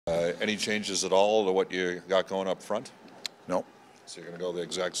Any changes at all to what you got going up front? No. So you're going to go the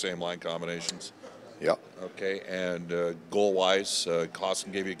exact same line combinations? Yeah. Okay, and goal-wise,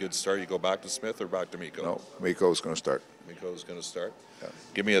 Costin gave you a good start. You go back to Smith or back to Mikko? No, Mikko's going to start. Mikko's going to start? Yeah.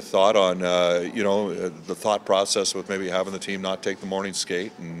 Give me a thought on, the thought process with maybe having the team not take the morning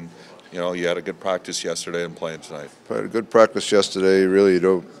skate and, you had a good practice yesterday and playing tonight. Had a good practice yesterday. Really,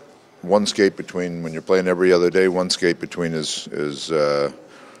 one skate between, when you're playing every other day, one skate between is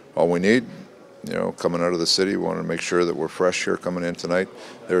all we need. Coming out of the city, we want to make sure that we're fresh here coming in tonight.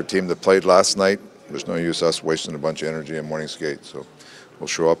 They're a team that played last night. There's no use us wasting a bunch of energy in morning skate, so we'll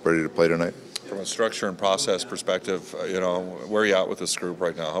show up ready to play tonight. From a structure and process perspective, where are you at with this group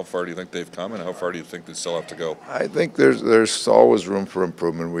right now? How far do you think they've come, and how far do you think they still have to go? I think there's always room for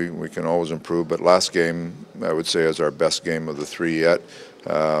improvement. We can always improve, but last game, I would say, is our best game of the three yet.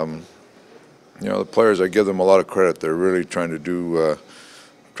 The players, I give them a lot of credit. They're really trying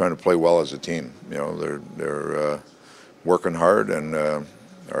to play well as a team. They're working hard, and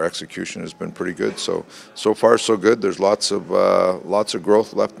our execution has been pretty good. So far so good. There's lots of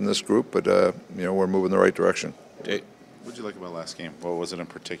growth left in this group, but we're moving in the right direction. Hey. What did you like about last game? What was it in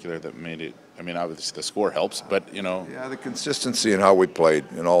particular that made it? I mean, obviously the score helps, but Yeah, the consistency in how we played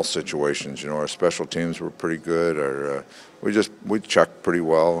in all situations. Our special teams were pretty good. We checked pretty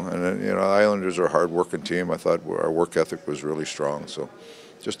well, and Islanders are a hard-working team. I thought our work ethic was really strong. So,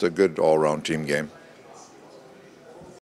 just a good all-around team game.